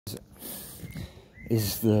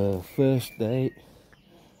Is the first day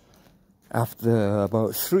after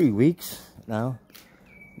about 3 weeks now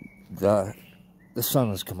that the sun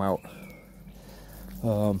has come out.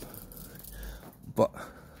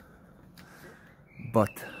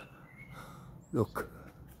 But look,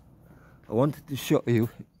 I wanted to show you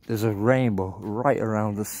there's a rainbow right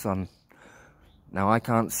around the sun. Now I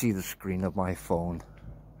can't see the screen of my phone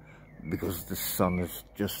because the sun is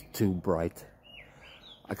just too bright.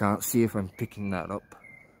 I can't see if I'm picking that up.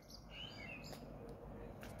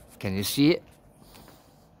 Can you see it?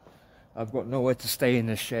 I've got nowhere to stay in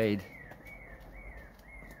the shade.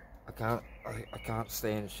 I can't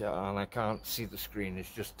stay in the shade and I can't see the screen.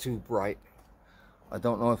 It's just too bright. I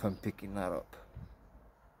don't know if I'm picking that up.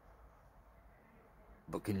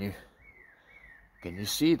 But can you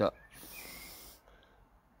see that?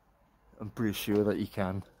 I'm pretty sure that you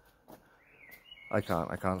can. I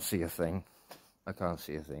can't see a thing. I can't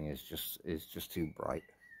see a thing. It's just too bright.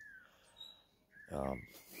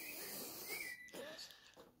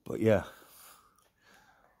 But yeah,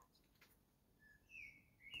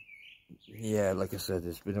 like I said,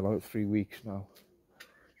 it's been about 3 weeks now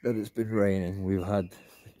that it's been raining. We've had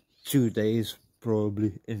 2 days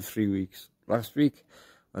probably in 3 weeks. Last week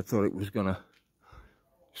I thought it was gonna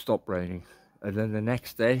stop raining, and then the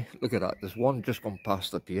next day, look at that, there's one just gone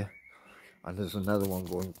past up here and there's another one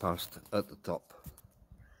going past at the top,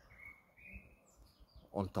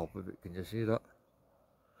 on top of it. Can you see that?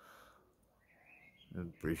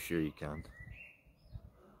 I'm pretty sure you can.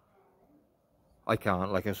 I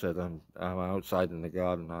can't, like I said, I'm outside in the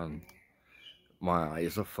garden and my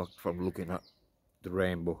eyes are fucked from looking at the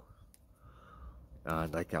rainbow,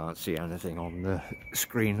 and I can't see anything on the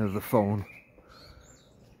screen of the phone.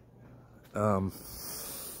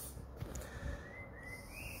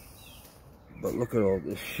 But look at all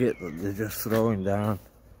this shit that they're just throwing down.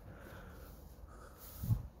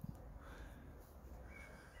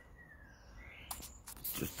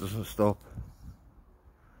 It just doesn't stop.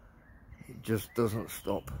 It just doesn't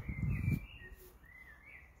stop.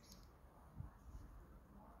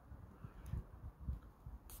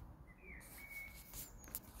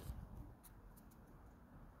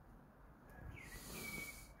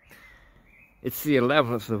 It's the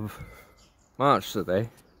 11th of March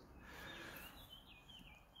today.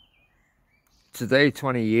 Today,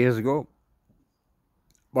 20 years ago,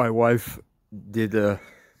 my wife did her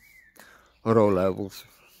O-levels.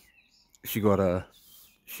 She got her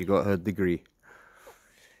degree,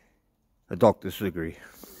 a doctor's degree.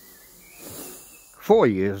 4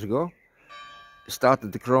 years ago,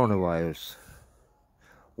 started the coronavirus.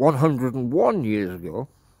 101 years ago,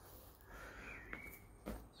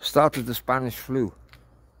 started the Spanish flu.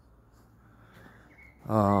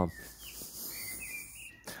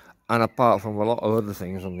 And apart from a lot of other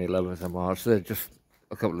things on the 11th of March, there are just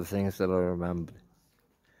a couple of things that I remembered.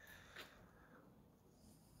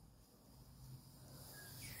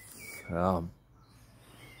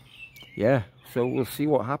 Yeah, so we'll see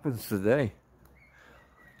what happens today.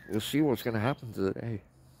 We'll see what's going to happen today.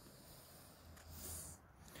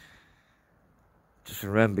 Just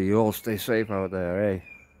remember, you all stay safe out there, eh?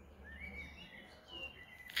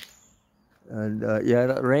 And yeah,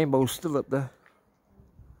 that rainbow's still up there.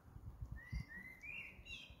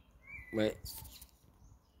 Wait,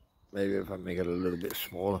 maybe if I make it a little bit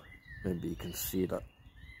smaller, maybe you can see that.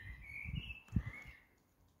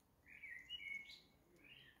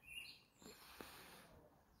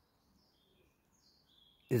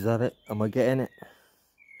 Is that it? Am I getting it?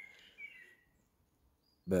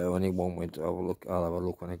 But only one way to have a look. I'll have a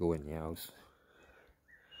look when I go in the house,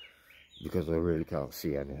 because I really can't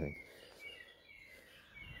see anything.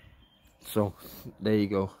 So there you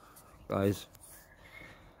go, guys.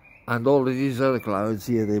 And all of these other clouds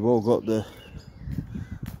here, they've all got the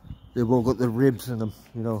ribs in them,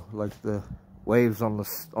 you know, like the waves on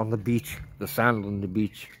the beach, the sand on the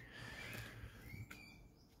beach.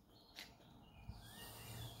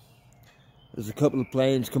 There's a couple of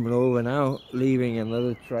planes coming over now, leaving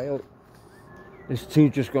another trail. There's two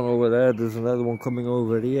just gone over there. There's another one coming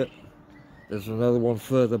over here. There's another one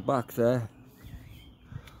further back there.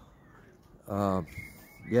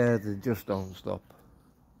 Yeah, they just don't stop.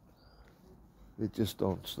 They just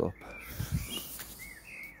don't stop.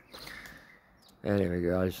 Anyway,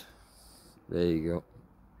 guys, there you go.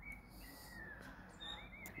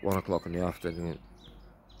 1 o'clock in the afternoon.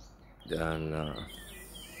 And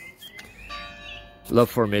love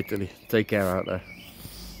from Italy. Take care out there.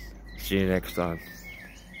 See you next time.